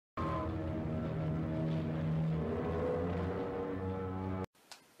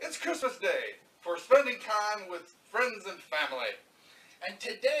It's Christmas Day for spending time with friends and family. And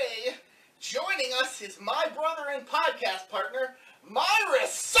today, joining us is my brother and podcast partner, my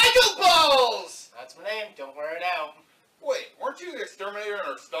Recyclables! That's my name, don't wear it out. Wait, weren't you the exterminator in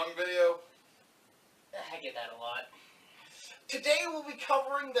our Stung video? I get that a lot. Today we'll be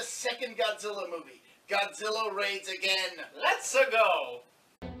covering the second Godzilla movie, Godzilla Raids Again. Let's go!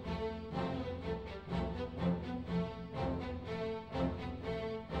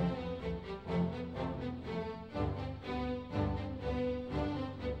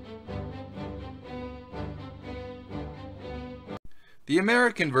 The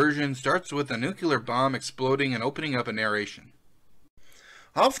American version starts with a nuclear bomb exploding and opening up a narration.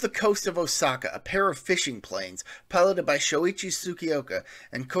 Off the coast of Osaka, a pair of fishing planes, piloted by Shoichi Tsukioka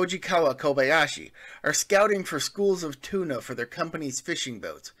and Kojikawa Kobayashi, are scouting for schools of tuna for their company's fishing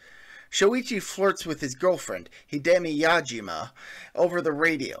boats. Shoichi flirts with his girlfriend, Hidemi Yajima, over the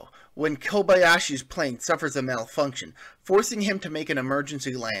radio, when Kobayashi's plane suffers a malfunction, forcing him to make an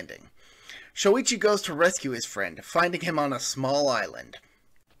emergency landing. Shoichi goes to rescue his friend, finding him on a small island.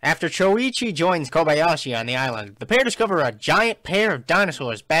 After Shoichi joins Kobayashi on the island, the pair discover a giant pair of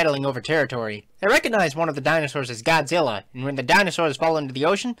dinosaurs battling over territory. They recognize one of the dinosaurs as Godzilla, and when the dinosaurs fall into the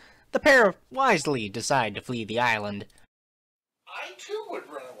ocean, the pair wisely decide to flee the island. I too would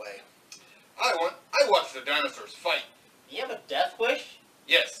run away. I watched the dinosaurs fight. Do you have a death wish?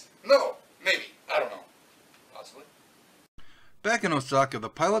 Yes. No. Maybe. I don't know. Possibly. Back in Osaka, the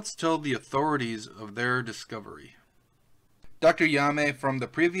pilots tell the authorities of their discovery. Dr. Yame from the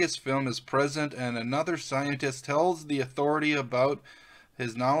previous film is present, and another scientist tells the authority about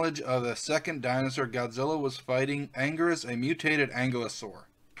his knowledge of the second dinosaur Godzilla was fighting, Anguirus, a mutated ankylosaur.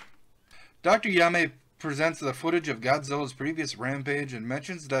 Dr. Yame presents the footage of Godzilla's previous rampage and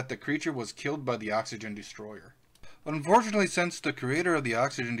mentions that the creature was killed by the oxygen destroyer. Unfortunately, since the creator of the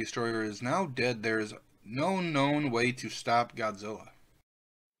oxygen destroyer is now dead, there is no known way to stop Godzilla.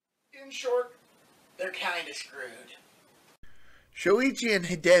 In short, they're kinda screwed. Shoichi and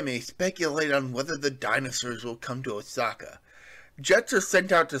Hidemi speculate on whether the dinosaurs will come to Osaka. Jets are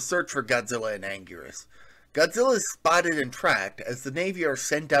sent out to search for Godzilla and Anguirus. Godzilla is spotted and tracked as the Navy are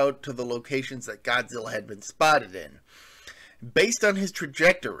sent out to the locations that Godzilla had been spotted in. Based on his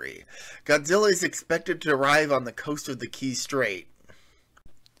trajectory, Godzilla is expected to arrive on the coast of the Key Strait.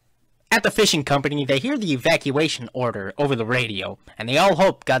 At the fishing company, they hear the evacuation order over the radio, and they all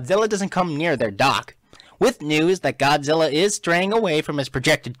hope Godzilla doesn't come near their dock. With news that Godzilla is straying away from his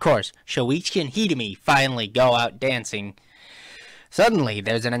projected course, Shoichi and Hidemi finally go out dancing. Suddenly,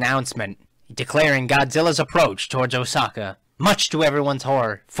 there's an announcement declaring Godzilla's approach towards Osaka, much to everyone's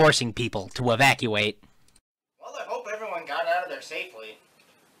horror, forcing people to evacuate. Well, I hope everyone got out of there safely.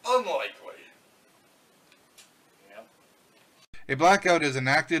 Unlikely. Yep. A blackout is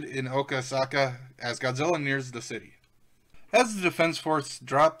enacted in Osaka as Godzilla nears the city. As the defense force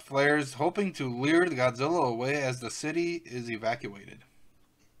drop flares, hoping to lure Godzilla away as the city is evacuated.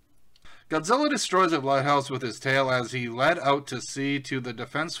 Godzilla destroys a lighthouse with his tail as he led out to sea to the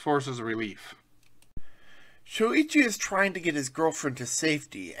defense force's relief. Shoichi is trying to get his girlfriend to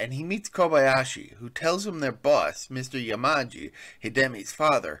safety, and he meets Kobayashi, who tells him their boss, Mr. Yamaji, Hidemi's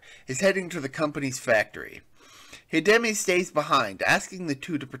father, is heading to the company's factory. Hidemi stays behind, asking the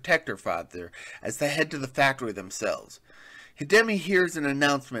two to protect her father as they head to the factory themselves. Hidemi hears an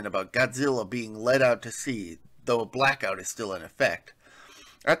announcement about Godzilla being led out to sea, though a blackout is still in effect.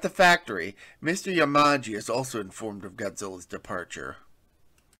 At the factory, Mr. Yamaji is also informed of Godzilla's departure.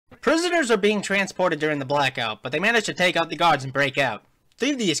 Prisoners are being transported during the blackout, but they manage to take out the guards and break out.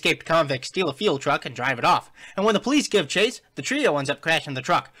 Three of the escaped convicts steal a fuel truck and drive it off, and when the police give chase, the trio ends up crashing the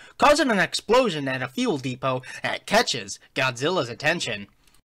truck, causing an explosion at a fuel depot that catches Godzilla's attention.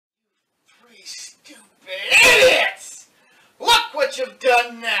 Three stupid idiots! Look what you've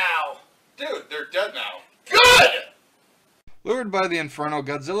done now! Dude, they're dead now. Good! Lured by the inferno,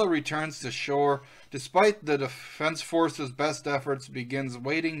 Godzilla returns to shore. Despite the defense force's best efforts, begins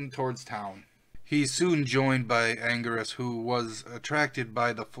wading towards town. He's soon joined by Anguirus, who was attracted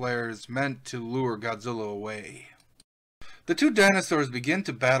by the flares meant to lure Godzilla away. The two dinosaurs begin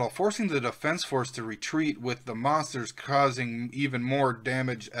to battle, forcing the defense force to retreat, with the monsters causing even more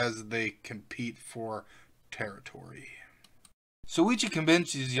damage as they compete for territory. Shoichi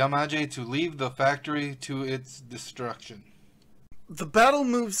convinces Yamaji to leave the factory to its destruction. The battle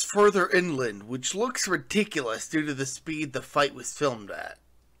moves further inland, which looks ridiculous due to the speed the fight was filmed at.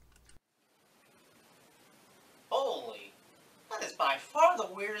 Holy, that is by far the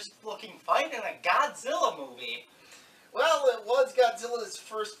weirdest looking fight in a Godzilla movie. Well, it was Godzilla's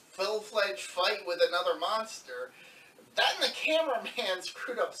first full-fledged fight with another monster, That and the cameraman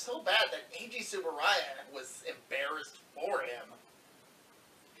screwed up so bad that Eiji Tsuburaya was embarrassed for him.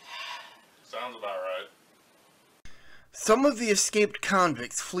 Sounds about right. Some of the escaped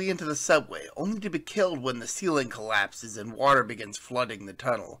convicts flee into the subway, only to be killed when the ceiling collapses and water begins flooding the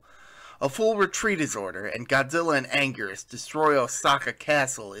tunnel. A full retreat is ordered, and Godzilla and Anguirus destroy Osaka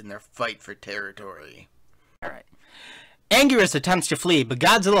Castle in their fight for territory. Alright. Anguirus attempts to flee, but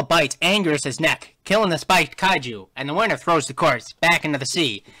Godzilla bites Anguirus' neck, killing the spiked kaiju, and the winner throws the corpse back into the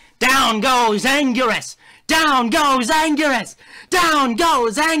sea. Down goes Anguirus! Down goes Anguirus! Down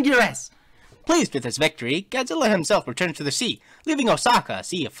goes Anguirus! Pleased with his victory, Godzilla himself returns to the sea, leaving Osaka a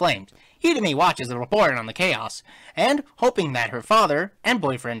sea of flames. Hidemi watches the report on the chaos, and hoping that her father and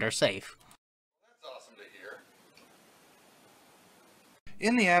boyfriend are safe. That's awesome to hear.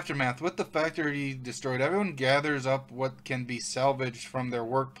 In the aftermath, with the factory destroyed, everyone gathers up what can be salvaged from their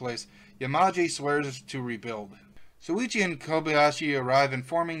workplace. Yamaji swears to rebuild. Suichi and Kobayashi arrive,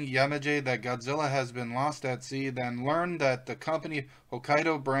 informing Yamaji that Godzilla has been lost at sea, then learn that the company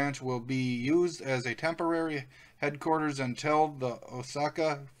Hokkaido branch will be used as a temporary headquarters until the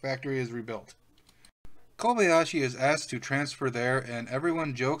Osaka factory is rebuilt. Kobayashi is asked to transfer there, and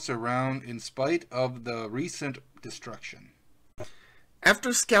everyone jokes around in spite of the recent destruction.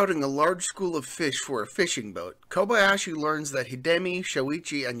 After scouting a large school of fish for a fishing boat, Kobayashi learns that Hidemi,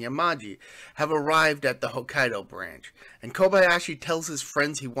 Shoichi, and Yamaji have arrived at the Hokkaido branch, and Kobayashi tells his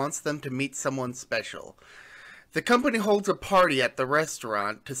friends he wants them to meet someone special. The company holds a party at the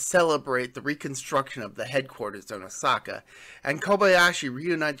restaurant to celebrate the reconstruction of the headquarters in Osaka, and Kobayashi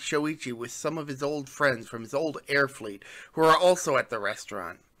reunites Shoichi with some of his old friends from his old air fleet who are also at the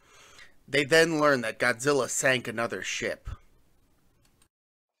restaurant. They then learn that Godzilla sank another ship.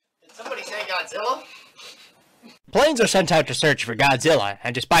 Somebody say Godzilla? Planes are sent out to search for Godzilla,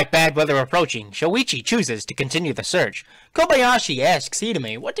 and despite bad weather approaching, Shoichi chooses to continue the search. Kobayashi asks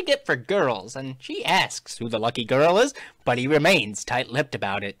Hidemi what to get for girls, and she asks who the lucky girl is, but he remains tight-lipped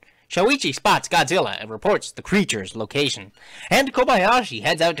about it. Shoichi spots Godzilla and reports the creature's location, and Kobayashi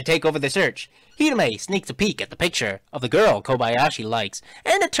heads out to take over the search. Hidemi sneaks a peek at the picture of the girl Kobayashi likes,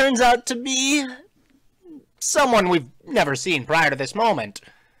 and it turns out to be someone we've never seen prior to this moment.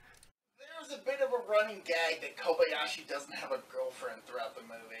 There's a bit of a running gag that Kobayashi doesn't have a girlfriend throughout the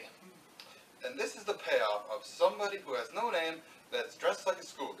movie. And this is the payoff of somebody who has no name that's dressed like a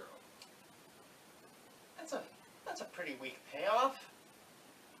schoolgirl. That's a pretty weak payoff.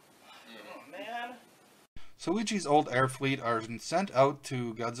 Oh, man. Soichi's old air fleet are sent out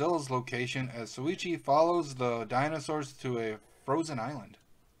to Godzilla's location as Soichi follows the dinosaurs to a frozen island.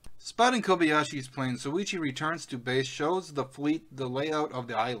 Spotting Kobayashi's plane, Soichi returns to base, shows the fleet the layout of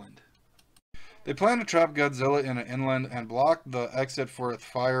the island. They plan to trap Godzilla in an inland and block the exit for its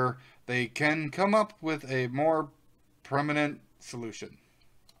fire. They can come up with a more permanent solution.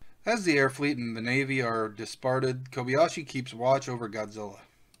 As the air fleet and the navy are disbanded, Kobayashi keeps watch over Godzilla.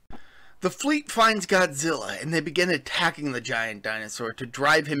 The fleet finds Godzilla, and they begin attacking the giant dinosaur to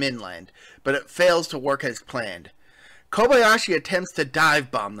drive him inland, but it fails to work as planned. Kobayashi attempts to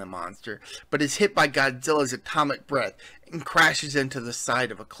dive bomb the monster, but is hit by Godzilla's atomic breath and crashes into the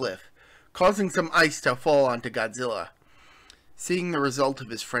side of a cliff, causing some ice to fall onto Godzilla. Seeing the result of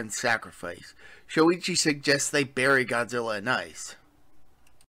his friend's sacrifice, Shoichi suggests they bury Godzilla in ice.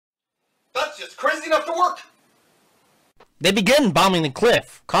 That's just crazy enough to work! They begin bombing the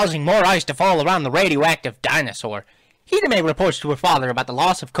cliff, causing more ice to fall around the radioactive dinosaur. Hidemi reports to her father about the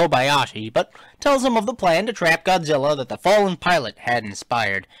loss of Kobayashi, but tells him of the plan to trap Godzilla that the fallen pilot had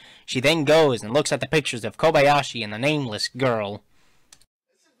inspired. She then goes and looks at the pictures of Kobayashi and the nameless girl.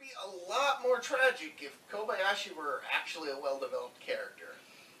 This would be a lot more tragic if Kobayashi were actually a well-developed character.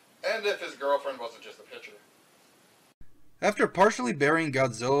 And if his girlfriend wasn't just a picture. After partially burying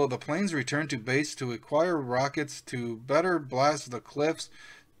Godzilla, the planes return to base to acquire rockets to better blast the cliffs.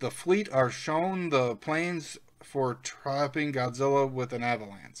 The fleet are shown the planes for trapping Godzilla with an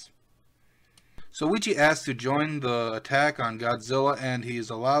avalanche. Soichi asks to join the attack on Godzilla, and he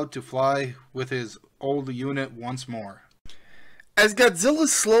is allowed to fly with his old unit once more. As Godzilla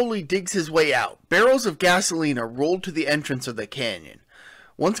slowly digs his way out, barrels of gasoline are rolled to the entrance of the canyon.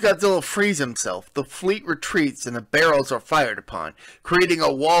 Once Godzilla frees himself, the fleet retreats and the barrels are fired upon, creating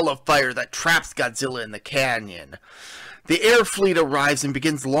a wall of fire that traps Godzilla in the canyon. The air fleet arrives and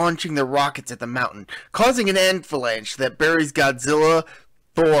begins launching their rockets at the mountain, causing an avalanche that buries Godzilla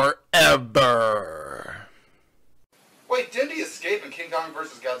forever. Wait, didn't he escape in King Kong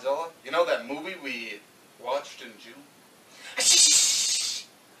vs. Godzilla? You know that movie we watched in June?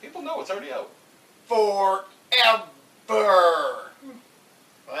 People know it's already out. Forever!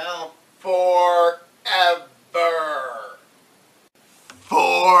 Well, forever!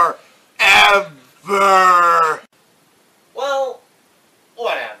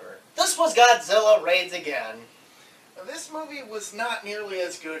 decades again. This movie was not nearly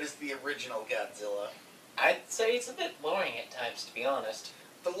as good as the original Godzilla. I'd say it's a bit boring at times, to be honest.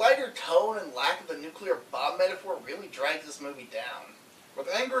 The lighter tone and lack of the nuclear bomb metaphor really drags this movie down. With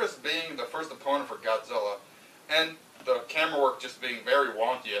Anguirus being the first opponent for Godzilla, and the camera work just being very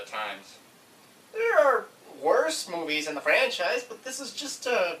wonky at times. There are worse movies in the franchise, but this is just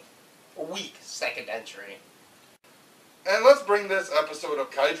a weak second entry. And let's bring this episode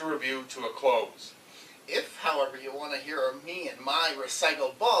of Kaiju Review to a close. If, however, you want to hear me and my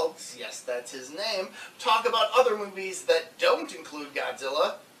recycled bulbs, yes, that's his name, talk about other movies that don't include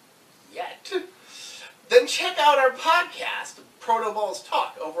Godzilla, yet, then check out our podcast, Proto Balls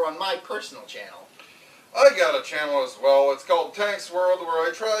Talk, over on my personal channel. I got a channel as well. It's called Tank's World, where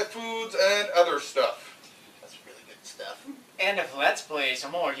I try foods and other stuff. That's really good stuff. And if Let's Plays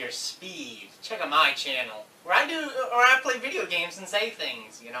are more your speed, check out my channel, where I play video games and say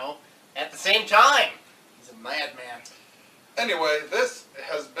things, you know, at the same time. He's a madman. Anyway, this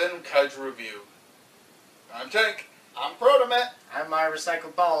has been Kaiju Review. I'm Tank. I'm Protomet. I'm my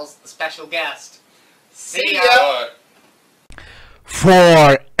recycled balls, the special guest. See ya! Bye.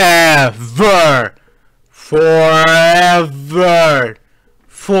 Forever! Forever!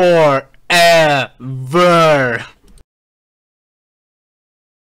 Forever!